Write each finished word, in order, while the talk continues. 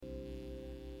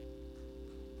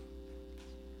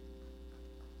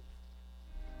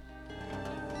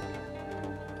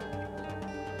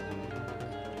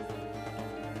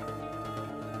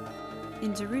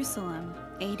In Jerusalem,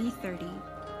 AD 30,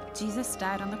 Jesus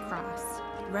died on the cross,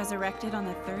 resurrected on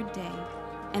the third day,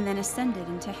 and then ascended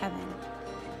into heaven.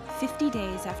 50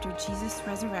 days after Jesus'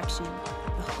 resurrection,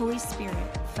 the Holy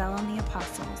Spirit fell on the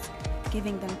apostles,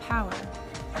 giving them power,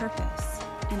 purpose,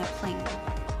 and a plan.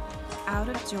 Out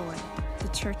of joy, the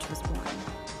church was born.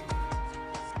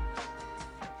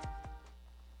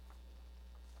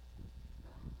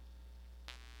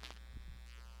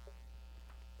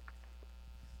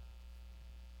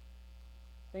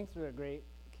 Thanks for a great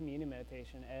communion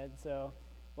meditation, Ed. So,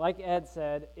 like Ed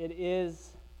said, it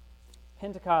is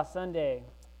Pentecost Sunday,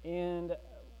 and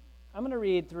I'm going to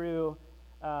read through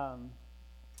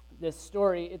this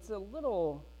story. It's a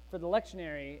little, for the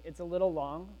lectionary, it's a little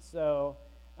long, so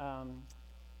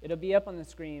it'll be up on the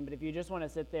screen, but if you just want to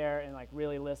sit there and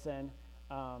really listen,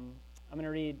 I'm going to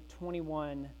read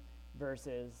 21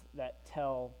 verses that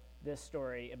tell this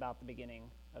story about the beginning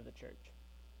of the church.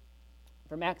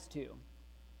 From Acts 2.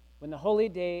 When the holy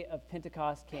day of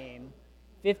Pentecost came,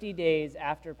 50 days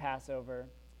after Passover,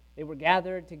 they were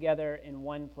gathered together in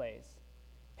one place.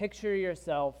 Picture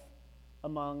yourself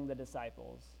among the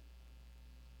disciples.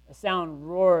 A sound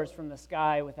roars from the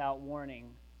sky without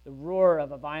warning. The roar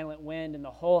of a violent wind, and the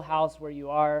whole house where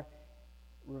you are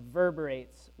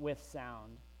reverberates with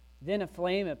sound. Then a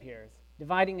flame appears,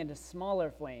 dividing into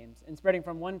smaller flames and spreading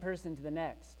from one person to the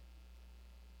next.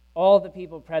 All the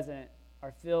people present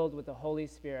are filled with the Holy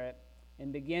Spirit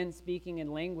and begin speaking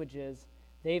in languages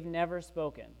they've never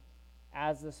spoken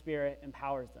as the Spirit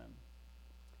empowers them.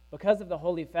 Because of the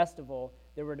holy festival,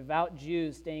 there were devout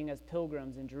Jews staying as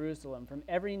pilgrims in Jerusalem from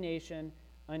every nation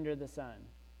under the sun.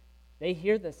 They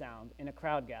hear the sound and a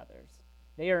crowd gathers.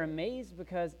 They are amazed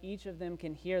because each of them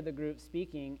can hear the group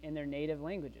speaking in their native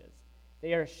languages.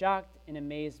 They are shocked and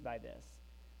amazed by this.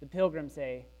 The pilgrims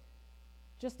say,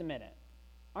 "Just a minute.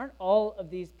 Aren't all of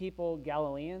these people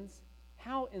Galileans?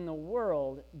 How in the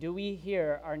world do we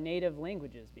hear our native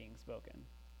languages being spoken?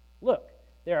 Look,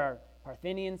 there are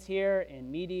Parthians here, and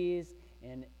Medes,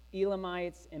 and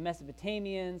Elamites, and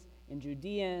Mesopotamians, and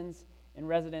Judeans, and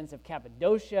residents of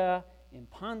Cappadocia, and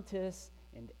Pontus,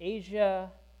 and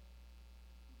Asia,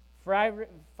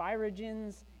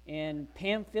 Phrygians, and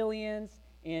Pamphylians,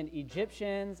 and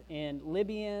Egyptians, and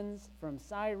Libyans from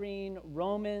Cyrene,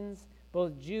 Romans,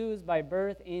 both Jews by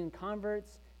birth and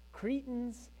converts,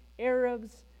 Cretans,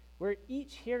 Arabs. We're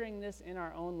each hearing this in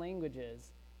our own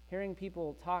languages, hearing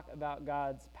people talk about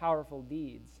God's powerful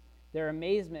deeds. Their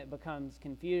amazement becomes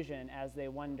confusion as they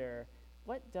wonder,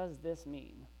 what does this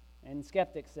mean? And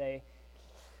skeptics say,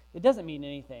 it doesn't mean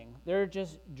anything. They're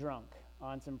just drunk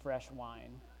on some fresh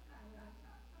wine.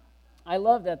 I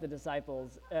love that the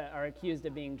disciples are accused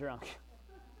of being drunk.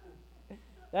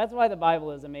 That's why the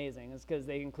Bible is amazing, is because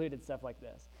they included stuff like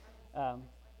this. I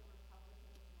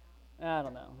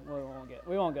don't know.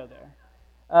 We won't go there.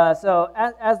 So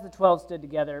as the 12 stood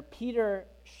together, Peter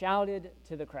shouted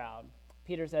to the crowd.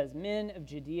 Peter says, "Men of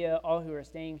Judea, all who are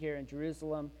staying here in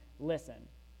Jerusalem, listen.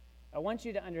 I want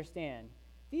you to understand,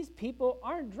 these people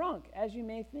aren't drunk, as you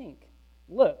may think.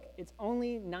 Look, it's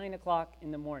only 9 o'clock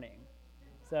in the morning."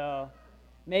 So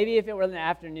maybe if it were in the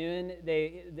afternoon,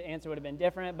 the answer would have been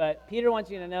different, but Peter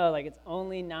wants you to know, it's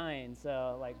only 9,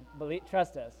 so,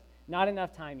 trust us. Not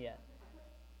enough time yet.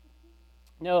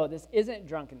 No, this isn't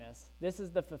drunkenness. This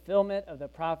is the fulfillment of the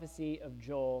prophecy of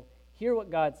Joel. Hear what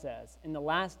God says. In the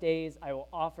last days, I will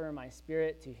offer my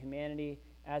spirit to humanity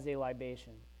as a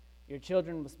libation. Your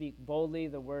children will speak boldly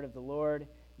the word of the Lord.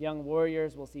 Young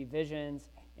warriors will see visions,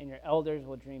 and your elders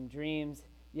will dream dreams.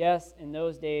 Yes, in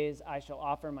those days I shall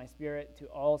offer my spirit to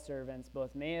all servants,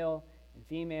 both male and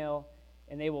female,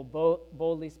 and they will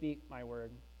boldly speak my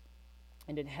word.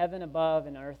 And in heaven above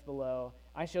and earth below,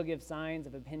 I shall give signs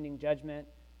of impending judgment,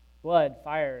 blood,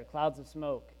 fire, clouds of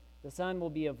smoke. The sun will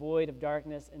be a void of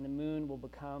darkness, and the moon will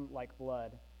become like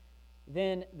blood.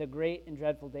 Then the great and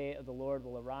dreadful day of the Lord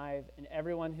will arrive, and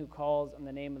everyone who calls on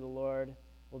the name of the Lord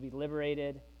will be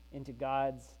liberated into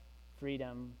God's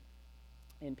freedom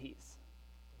and peace.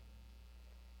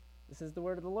 This is the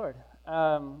word of the Lord.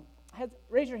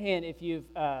 Raise your hand if you've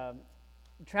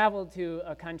traveled to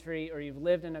a country or you've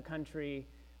lived in a country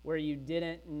where you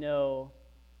didn't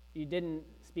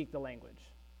speak the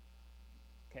language.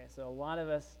 Okay, so a lot of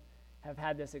us have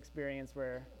had this experience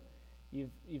where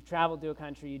you've traveled to a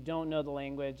country, you don't know the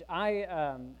language.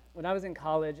 When I was in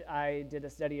college, I did a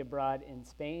study abroad in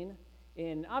Spain,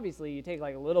 and obviously you take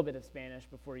a little bit of Spanish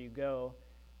before you go,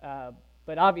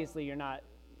 but obviously you're not.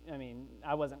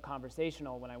 I wasn't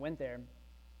conversational when I went there.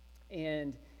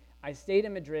 And I stayed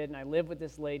in Madrid, and I lived with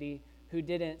this lady who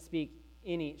didn't speak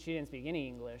any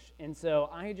English. And so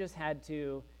I just had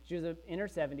to, She was in her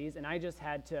 70s, and I just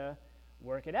had to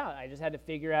work it out. I just had to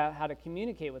figure out how to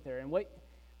communicate with her. And what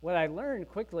I learned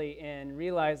quickly and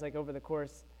realized like over the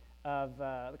course of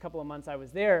a couple of months I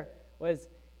was there was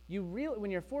when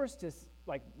you're forced to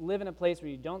like live in a place where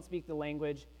you don't speak the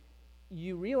language,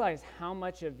 you realize how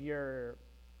much of your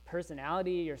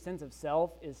personality, your sense of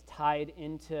self is tied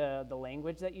into the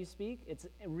language that you speak. It's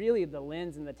really the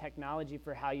lens and the technology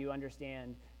for how you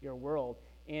understand your world.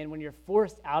 And when you're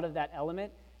forced out of that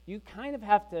element, you kind of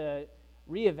have to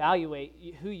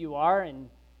reevaluate who you are and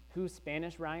who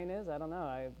Spanish Ryan is. I don't know.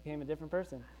 I became a different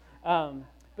person.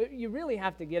 But you really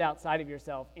have to get outside of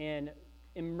yourself and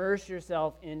immerse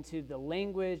yourself into the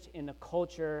language and the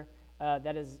culture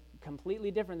that is completely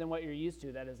different than what you're used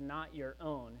to, that is not your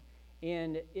own.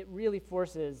 And it really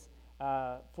forces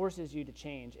you to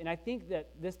change. And I think that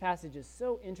this passage is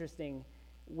so interesting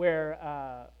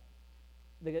where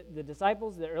the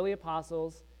disciples, the early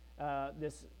apostles,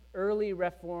 this early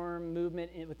reform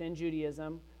movement within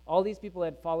Judaism, all these people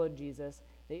had followed Jesus.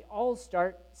 They all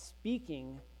start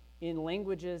speaking in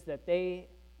languages that they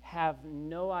have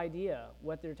no idea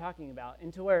what they're talking about.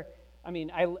 And to where,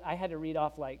 I had to read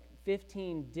off like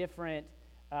 15 different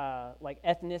like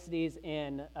ethnicities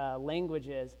and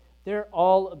languages. They're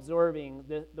all absorbing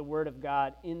the Word of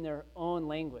God in their own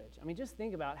language. Just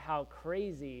think about how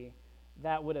crazy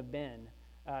that would have been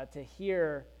to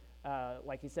hear,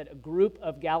 like he said, a group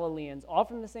of Galileans, all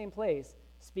from the same place,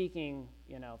 speaking,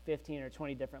 15 or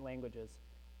 20 different languages.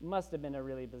 Must have been a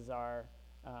really bizarre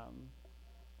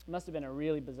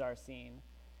scene.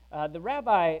 There's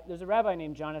a rabbi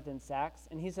named Jonathan Sacks,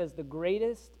 and he says the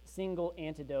greatest single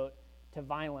antidote to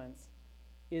violence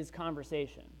is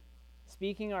conversation,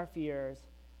 speaking our fears,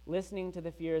 listening to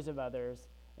the fears of others,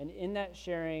 and in that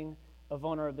sharing of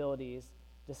vulnerabilities,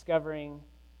 discovering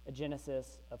a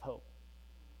genesis of hope.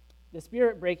 The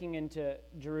Spirit breaking into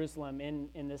Jerusalem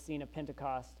in this scene of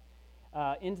Pentecost,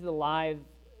 into the lives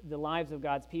of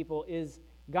God's people, is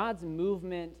God's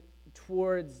movement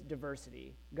towards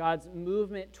diversity, God's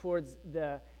movement towards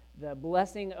the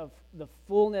blessing of the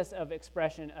fullness of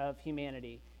expression of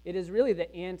humanity. It is really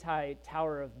the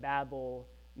anti-Tower of Babel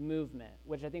movement,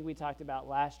 which I think we talked about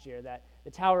last year, that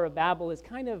the Tower of Babel is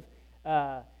kind of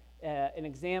an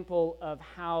example of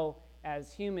how,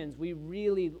 as humans, we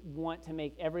really want to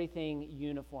make everything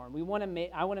uniform. I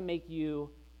want to make you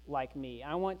like me.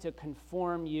 I want to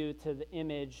conform you to the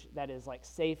image that is like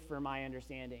safe for my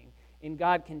understanding. And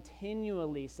God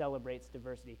continually celebrates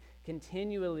diversity,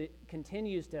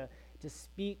 continues to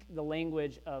speak the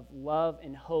language of love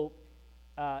and hope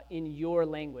in your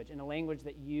language, in a language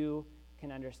that you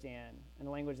can understand, in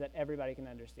a language that everybody can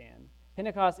understand.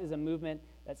 Pentecost is a movement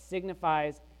that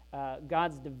signifies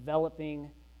God's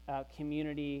developing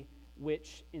community,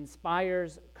 which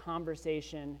inspires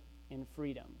conversation and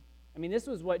freedom. This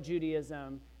was what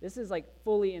this is like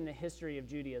fully in the history of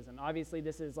Judaism. Obviously,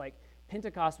 this is like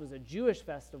Pentecost was a Jewish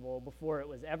festival before it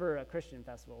was ever a Christian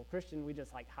festival. Christian, we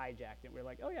just like hijacked it. We're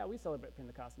like, oh yeah, we celebrate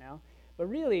Pentecost now. But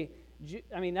really,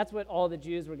 that's what all the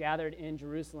Jews were gathered in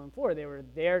Jerusalem for. They were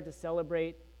there to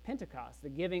celebrate Pentecost, the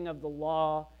giving of the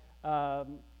law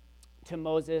to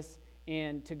Moses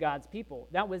and to God's people.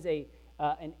 That was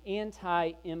an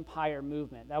anti-empire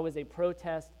movement. That was a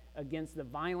protest against the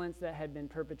violence that had been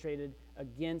perpetrated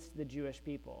against the Jewish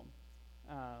people.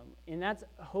 And that's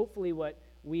hopefully what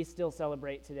we still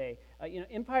celebrate today.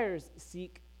 Empires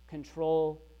seek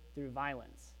control through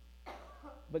violence,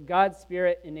 but God's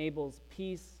Spirit enables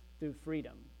peace through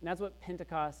freedom. And that's what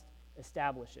Pentecost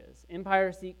establishes.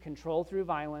 Empires seek control through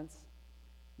violence.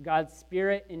 God's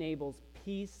Spirit enables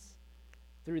peace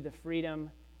through the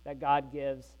freedom that God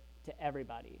gives to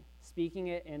everybody, speaking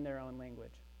it in their own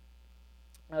language.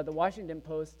 The Washington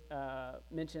Post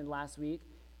mentioned last week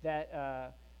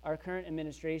that our current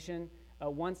administration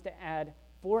wants to add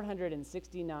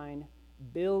 $469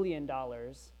 billion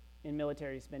in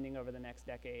military spending over the next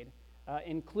decade,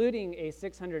 including a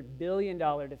 $600 billion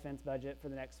defense budget for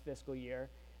the next fiscal year.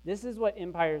 This is what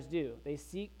empires do. They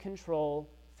seek control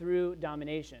through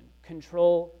domination,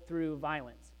 control through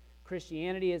violence.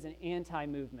 Christianity is an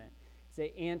anti-movement. It's an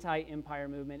anti-empire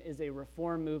movement, is a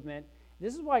reform movement.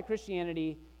 This is why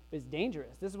Christianity is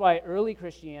dangerous. This is why early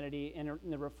Christianity in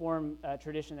the reform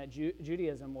tradition that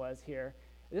Judaism was here,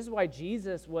 this is why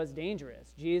Jesus was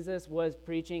dangerous. Jesus was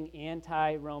preaching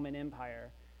anti-Roman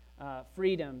Empire,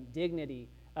 freedom, dignity,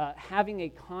 having a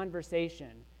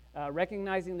conversation,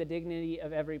 recognizing the dignity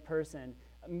of every person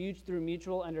through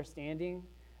mutual understanding,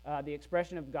 the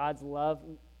expression of God's love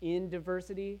in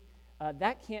diversity.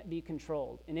 That can't be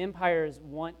controlled. And empires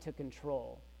want to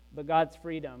control, but God's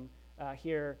freedom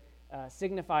here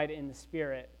signified in the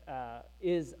Spirit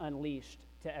is unleashed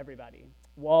to everybody.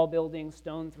 Wall building,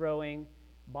 stone throwing,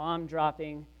 bomb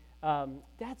dropping.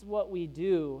 That's what we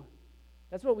do.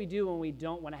 That's what we do when we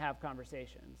don't want to have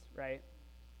conversations, right?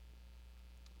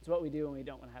 It's what we do when we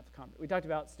don't want to have conversations. We talked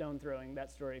about stone throwing,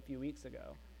 that story, a few weeks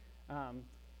ago.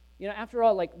 After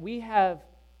all, like we have,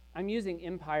 I'm using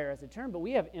empire as a term, but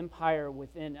we have empire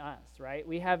within us, right?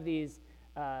 We have these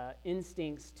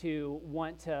instincts to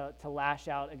want to lash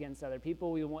out against other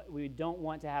people. We don't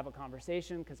want to have a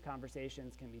conversation because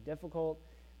conversations can be difficult.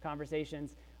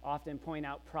 Conversations often point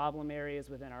out problem areas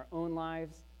within our own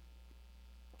lives.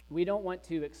 We don't want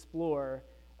to explore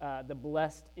the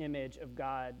blessed image of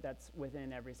God that's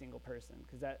within every single person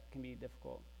because that can be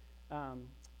difficult.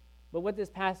 But what this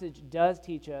passage does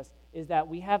teach us is that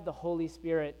we have the Holy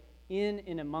Spirit in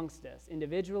and amongst us,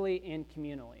 individually and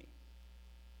communally.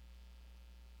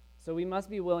 So we must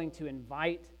be willing to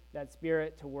invite that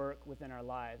Spirit to work within our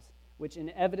lives, which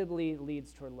inevitably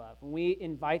leads toward love. When we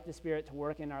invite the Spirit to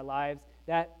work in our lives,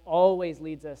 that always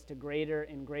leads us to greater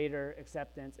and greater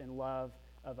acceptance and love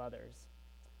of others.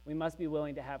 We must be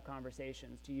willing to have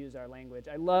conversations, to use our language.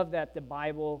 I love that the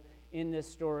Bible in this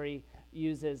story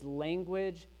uses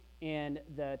language and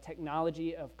the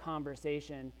technology of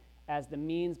conversation as the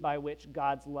means by which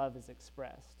God's love is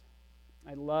expressed.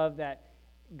 I love that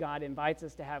God invites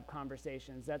us to have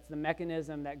conversations. That's the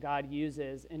mechanism that God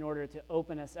uses in order to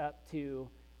open us up to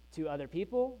other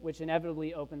people, which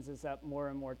inevitably opens us up more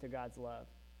and more to God's love.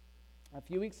 A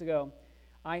few weeks ago,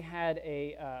 I had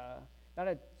about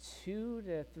a 2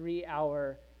 to 3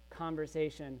 hour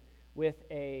conversation with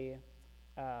a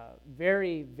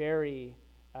very, very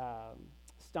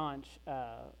staunch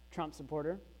Trump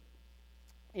supporter.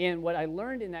 And what I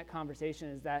learned in that conversation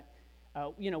is that,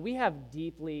 we have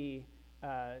deeply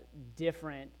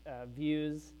different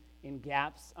views and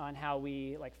gaps on how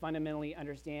we fundamentally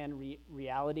understand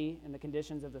reality and the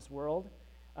conditions of this world.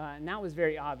 And that was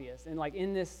very obvious. And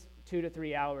in this 2 to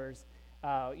 3 hours,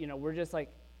 we're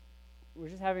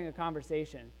just having a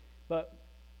conversation. But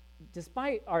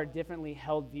despite our differently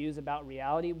held views about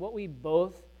reality, what we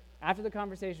both, after the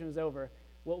conversation was over,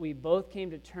 what we both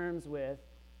came to terms with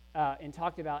and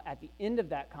talked about at the end of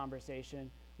that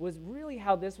conversation was really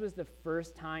how this was the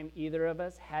first time either of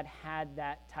us had had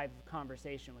that type of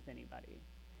conversation with anybody.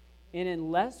 And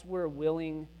unless we're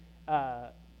willing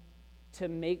to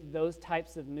make those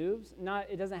types of moves,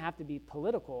 it doesn't have to be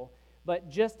political, but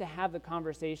just to have the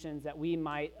conversations that we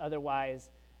might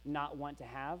otherwise not want to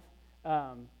have,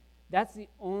 that's the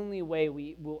only way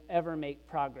we will ever make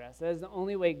progress. That is the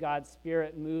only way God's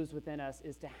Spirit moves within us,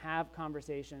 is to have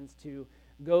conversations, to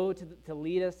go to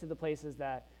lead us to the places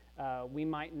that we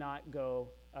might not go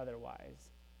otherwise.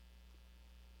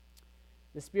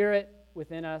 The Spirit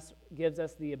within us gives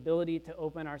us the ability to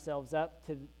open ourselves up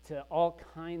to all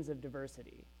kinds of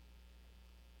diversity.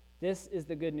 This is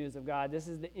the good news of God. This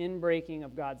is the inbreaking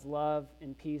of God's love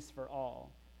and peace for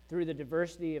all, through the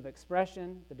diversity of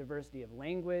expression, the diversity of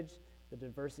language, the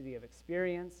diversity of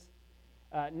experience,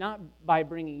 not by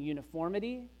bringing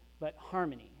uniformity, but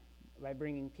harmony, by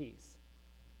bringing peace.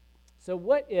 So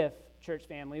what if, church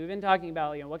family, we've been talking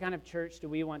about what kind of church do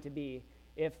we want to be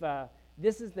if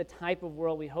this is the type of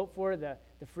world we hope for, the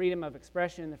freedom of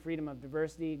expression, the freedom of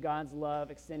diversity, God's love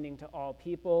extending to all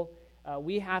people.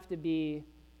 We have to be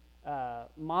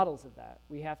models of that.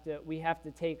 We have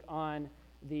to take on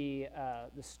the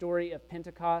story of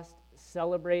Pentecost,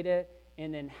 celebrate it,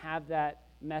 and then have that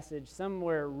message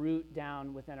somewhere root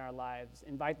down within our lives.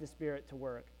 Invite the Spirit to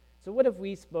work. So what if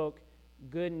we spoke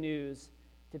good news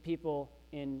to people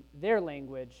in their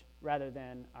language rather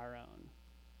than our own?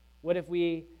 What if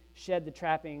we shed the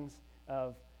trappings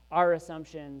of our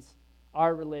assumptions,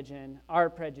 our religion, our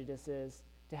prejudices,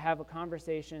 to have a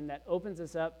conversation that opens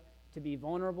us up to be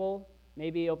vulnerable,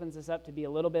 maybe opens us up to be a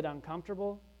little bit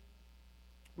uncomfortable?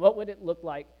 What would it look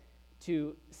like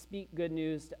to speak good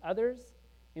news to others?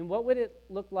 And what would it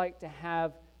look like to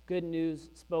have good news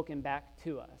spoken back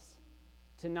to us?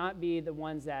 To not be the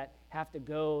ones that have to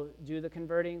go do the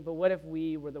converting, but what if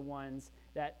we were the ones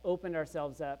that opened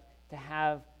ourselves up to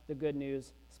have the good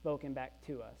news spoken back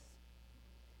to us?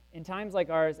 In times like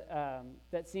ours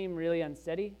that seem really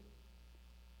unsteady,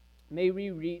 may we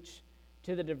reach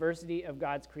to the diversity of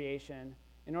God's creation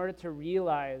in order to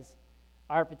realize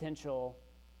our potential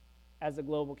as a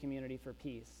global community for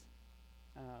peace.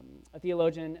 A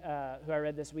theologian who I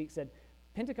read this week said,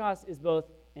 Pentecost is both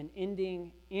an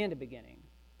ending and a beginning,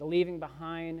 the leaving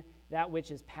behind that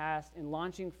which is past and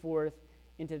launching forth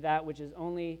into that which is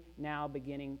only now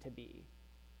beginning to be.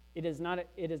 It is not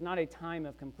a time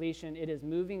of completion. It is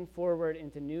moving forward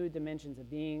into new dimensions of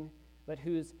being, but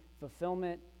whose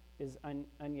fulfillment is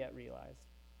unyet realized.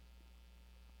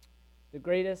 The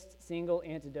greatest single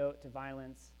antidote to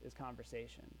violence is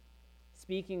conversation.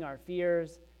 Speaking our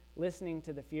fears, listening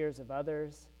to the fears of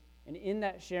others, and in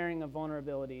that sharing of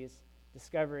vulnerabilities,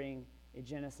 discovering a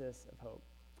genesis of hope.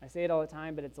 I say it all the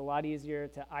time, but it's a lot easier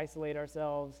to isolate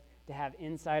ourselves, to have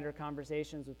insider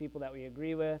conversations with people that we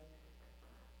agree with.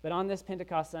 But on this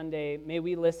Pentecost Sunday, may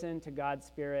we listen to God's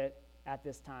Spirit at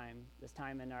this time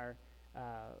in our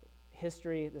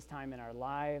history, this time in our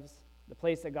lives, the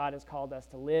place that God has called us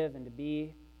to live and to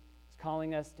be. He's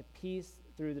calling us to peace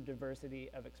through the diversity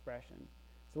of expression.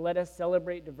 So let us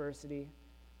celebrate diversity.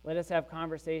 Let us have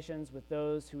conversations with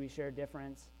those who we share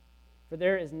difference. For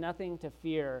there is nothing to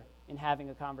fear in having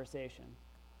a conversation.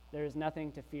 There is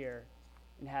nothing to fear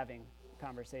in having a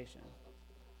conversation.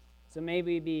 So may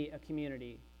we be a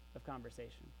community of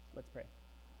conversation. Let's pray.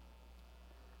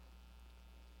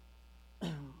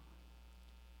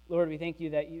 Lord, we thank you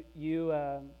that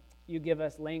you give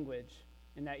us language,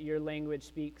 and that your language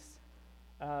speaks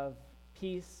of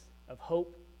peace, of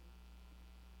hope,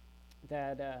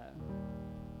 that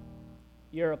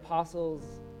your apostles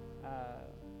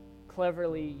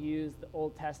cleverly used the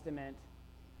Old Testament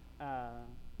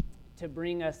to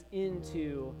bring us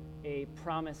into a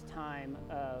promised time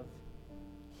of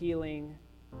healing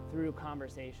through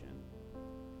conversation.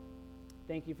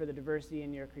 Thank you for the diversity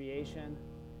in your creation.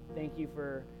 Thank you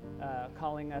for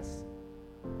calling us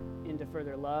into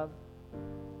further love.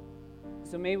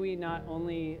 So may we not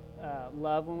only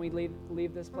love when we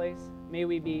leave this place, may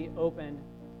we be open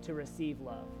to receive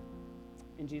love.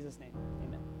 In Jesus' name,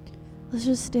 amen. Let's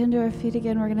just stand to our feet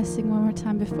again. We're going to sing one more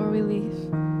time before we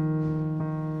leave.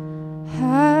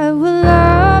 I will